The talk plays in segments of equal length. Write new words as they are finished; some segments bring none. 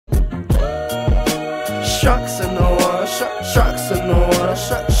Sharks in the water, sharks in the water,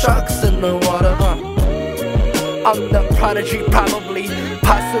 sharks in the water. I'm the prodigy, probably,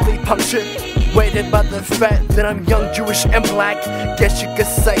 possibly punctured, weighted by the fact that I'm young, Jewish, and black. Guess you could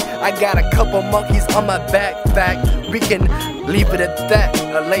say I got a couple monkeys on my back. Fact, we can leave it at that.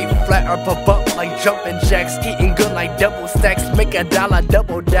 I lay flat or pop up like jumping jacks, eating good like double stacks, make $1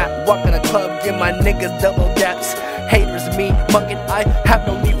 double dap. Walk in the club, give my niggas double daps. Haters me, mugging, I have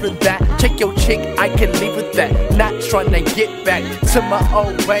no need for that. Check your chick, I can leave with that. Not trying to get back to my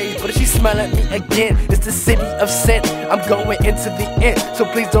old ways, but if she smell at me again, it's the city of sin. I'm going into the end, so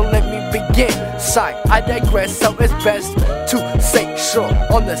please don't let me begin. Sigh, I digress, so it's best to say sure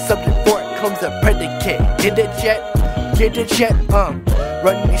on the subject before it comes a predicate. Get it yet? Get it yet?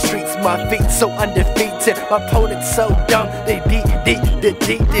 Running these streets, my feet so undefeated. My opponents so dumb, they deep.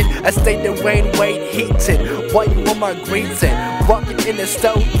 I stay the rain, weight heated. While you on my greeting, walking in the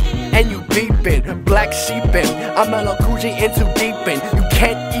stove and you beeping, black sheepin'. I'm a Kuji into deepin'. You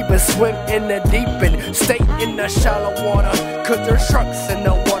can't even swim in the deep end. Stay in the shallow water, cause there's sharks in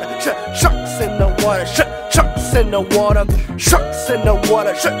the water. Sharks in the water, sharks in the water, sharks in the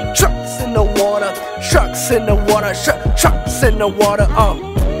water, sharks in the water, sharks in the water, sharks in the water.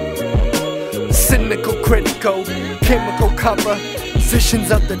 Cynical, critical, chemical compositions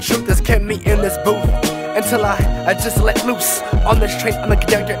of the truth that's kept me in this booth until I just let loose. On this train, I'm a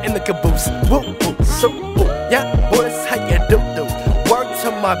conductor in the caboose. Woo woo, so woo, yeah, boy, that's how you do. Word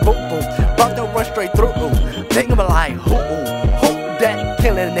to my boo boo, about to run straight through. Think I'm like, who that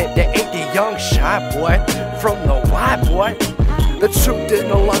killing it? That ain't the young shy boy from the Y boy. The truth is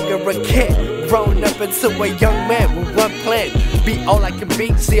no longer a kid, grown up into a young man with one plan. Be all I can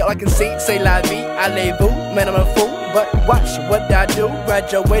be, see all I can see, say la vie, allez-vous, man I'm a fool, but watch what I do.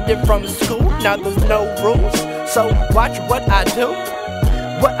 Graduated from school, now there's no rules, so watch what I do,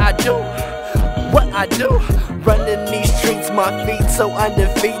 what I do, what I do. Running these streets, my feet so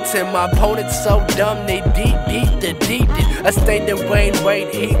undefeated. My opponents so dumb, they deep. I stay the rain, weight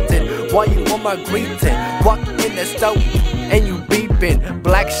heated. While you on my greeting, walking in the stove and you beeping,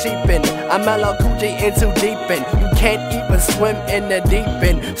 black sheepin'. I'm a Kuji into deepin'. You can't even swim in the deep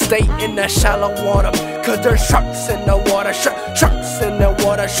end. Stay in the shallow water, cause there's sharks in the water. Sharks in the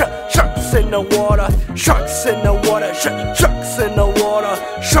water, sharks in the water, sharks in the water, sharks in the water,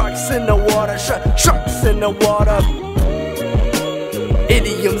 sharks in the water, sharks in the water.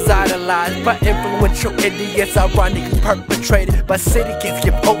 Idioms idolized by influential idiots, ironically perpetrated by city kids.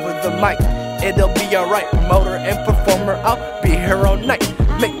 Skip over the mic, it'll be alright. Promoter and performer, I'll be here all night.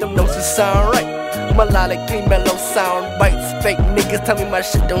 Make them noses sound right. Melodically mellow sound bites. Fake niggas tell me my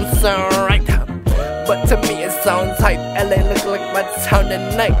shit don't sound right, but to me it sounds hype. LA look like my town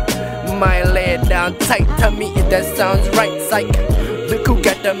tonight. Might lay it down tight. Tell me if that sounds right, psych. Look who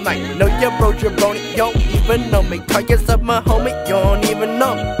got the mic. Know your bro, your brony. You don't even know me. Call yourself my homie. You don't even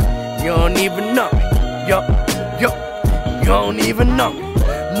know me. You don't even know me. You don't even know me.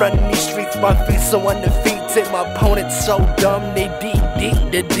 Running these streets, my feet so undefeated. My opponents so dumb, they deep.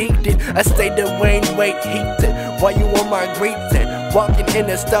 I stay the rain, weight heated. While you on my greeting, walking in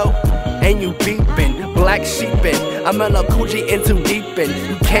the stove and you beeping, black sheepin'. I'm a Kuji into deepin'.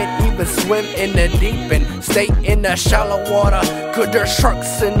 You can't even swim in the deep end. Stay in the shallow water, cause there's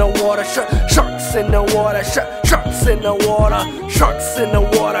sharks in the water. Sharks in the water, sharks in the water, sharks in the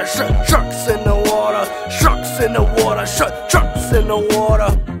water, sharks in the water, sharks in the water, sharks in the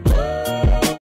water.